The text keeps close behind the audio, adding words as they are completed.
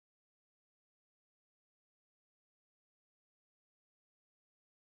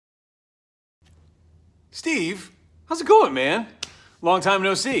Steve, how's it going, man? Long time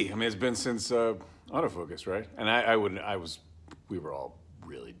no see. I mean, it's been since autofocus, right? And we were all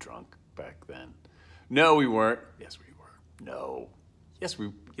really drunk back then. No, we weren't. Yes, we were. No. Yes, we,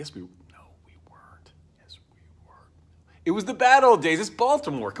 no, we weren't. Yes, we were. It was the bad old days. It's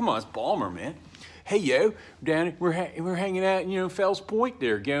Baltimore. Come on, it's Balmer, man. Hey, yo, we're hanging out in, Fells Point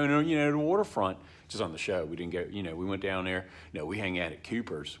there, going, to the waterfront. Just on the show. We didn't go, we went down there. No, we hang out at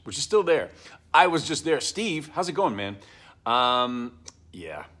Cooper's, which is still there. I was just there. Steve, how's it going, man?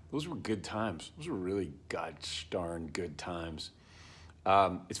 Yeah, those were good times. Those were really gosh darn good times.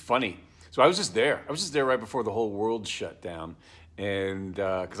 It's funny. So I was just there. I was just there right before the whole world shut down. And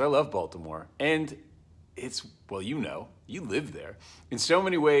because I love Baltimore. And it's, well, you live there. In so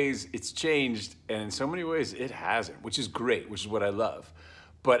many ways, it's changed. And in so many ways, it hasn't, which is great, which is what I love.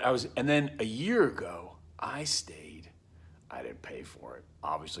 But and then a year ago, I stayed. I didn't pay for it,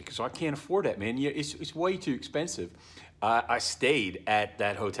 obviously, because I can't afford that, man. Yeah, it's way too expensive. I stayed at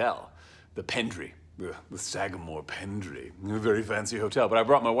that hotel, the Pendry, the Sagamore Pendry, a very fancy hotel. But I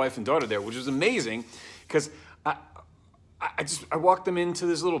brought my wife and daughter there, which was amazing, because I walked them into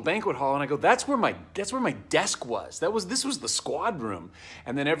this little banquet hall, and I go, that's where my desk was. This was the squad room.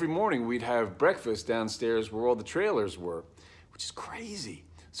 And then every morning we'd have breakfast downstairs where all the trailers were, which is crazy.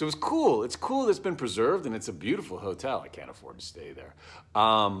 So it's cool. It's cool that it's been preserved, and it's a beautiful hotel. I can't afford to stay there.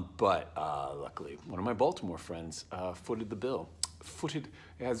 But luckily, one of my Baltimore friends footed the bill. Footed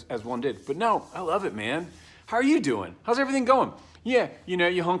as one did. But no, I love it, man. How are you doing? How's everything going? Yeah, you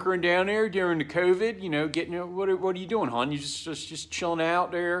hunkering down there during the COVID, getting, what are you doing, hon? You just chilling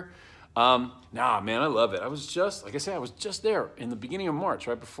out there? Nah, man, I love it. I was just, like I said, I was just there in the beginning of March,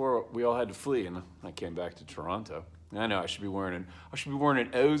 right before we all had to flee, and I came back to Toronto. I know I should be wearing an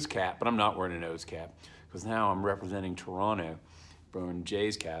O's cap, but I'm not wearing an O's cap because now I'm representing Toronto, wearing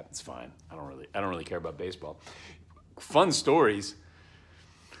Jay's cap. It's fine. I don't really care about baseball. Fun stories.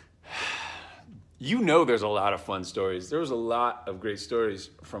 There's a lot of fun stories. There was a lot of great stories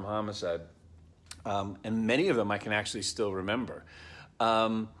from Homicide, and many of them I can actually still remember.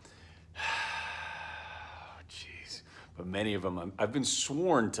 Jeez, but many of them I've been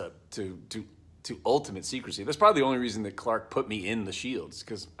sworn to ultimate secrecy. That's probably the only reason that Clark put me in the Shields,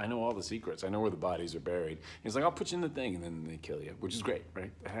 because I know all the secrets. I know where the bodies are buried. He's like, I'll put you in the thing, and then they kill you, which is great,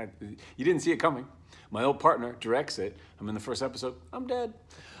 right? You didn't see it coming. My old partner directs it. I'm in the first episode. I'm dead.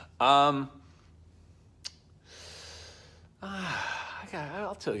 I'll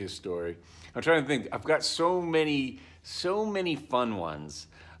tell you a story. I'm trying to think. I've got so many fun ones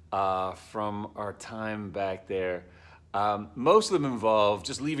from our time back there. Most of them involve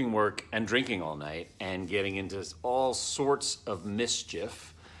just leaving work and drinking all night and getting into all sorts of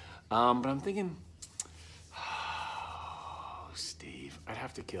mischief. But I'm thinking, oh, Steve, I'd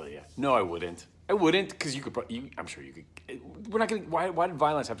have to kill you. No, I wouldn't. I wouldn't, because I'm sure you could. We're not gonna. Why did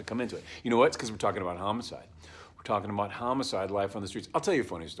violence have to come into it? You know what? It's because we're talking about homicide. We're talking about homicide, life on the streets. I'll tell you a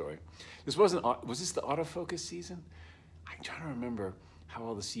funny story. Was this the autofocus season? I'm trying to remember how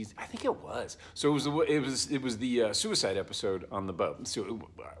all the seasons. I think it was. So it was the suicide episode on the boat,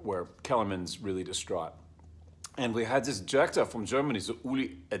 where Kellerman's really distraught, and we had this director from Germany, so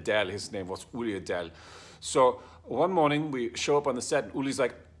Uli Edel. His name was Uli Edel. So one morning we show up on the set, and Uli's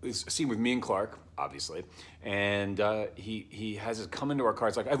like, it's a scene with me and Clark, obviously, and he has us come into our car.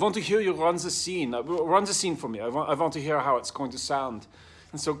 It's like, I want to hear you run the scene for me. I want to hear how it's going to sound.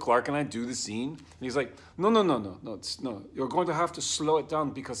 And so Clark and I do the scene, and he's like, no, you're going to have to slow it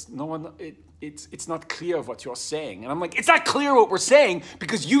down because it's not clear what you're saying. And I'm like, it's not clear what we're saying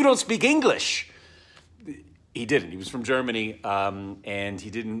because you don't speak English. He didn't. He was from Germany, and he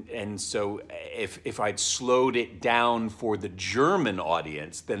didn't. And so if I'd slowed it down for the German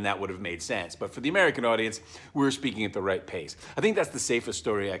audience, then that would have made sense. But for the American audience, we were speaking at the right pace. I think that's the safest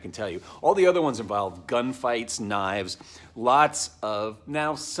story I can tell you. All the other ones involve gunfights, knives, lots of,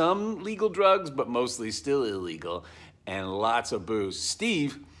 now some legal drugs, but mostly still illegal, and lots of booze.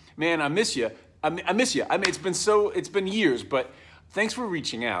 Steve, man, I miss you. I miss you. I mean, it's been years, but thanks for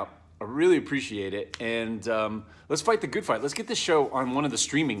reaching out. I really appreciate it, and let's fight the good fight. Let's get this show on one of the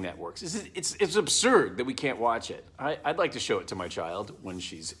streaming networks. It's absurd that we can't watch it. I'd like to show it to my child when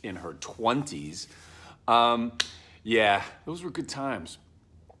she's in her 20s. Yeah, those were good times.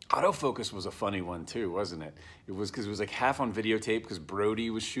 Autofocus was a funny one too, wasn't it? It was because it was like half on videotape because Brody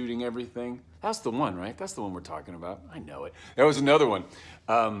was shooting everything. That's the one, right? That's the one we're talking about. I know it. There was another one.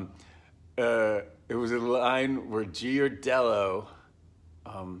 It was a line where Giardello,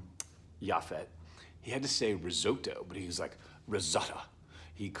 Yaphet, he had to say risotto, but he was like, risotto.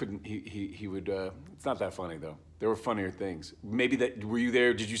 he couldn't. He would. It's not that funny though. There were funnier things. Maybe that. Were you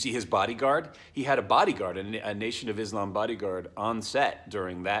there? Did you see his bodyguard? He had a bodyguard, a Nation of Islam bodyguard on set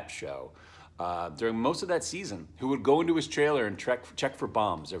during that show. During most of that season, who would go into his trailer and check for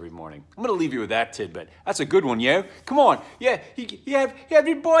bombs every morning. I'm gonna leave you with that tidbit. That's a good one, yo. Come on, yeah. You have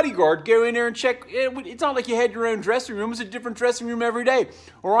your bodyguard go in there and check. It's not like you had your own dressing room. It's a different dressing room every day.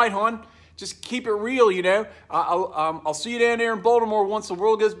 All right, hon. Just keep it real, you know. I'll see you down there in Baltimore once the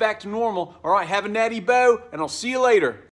world goes back to normal. All right, have a natty bow, and I'll see you later.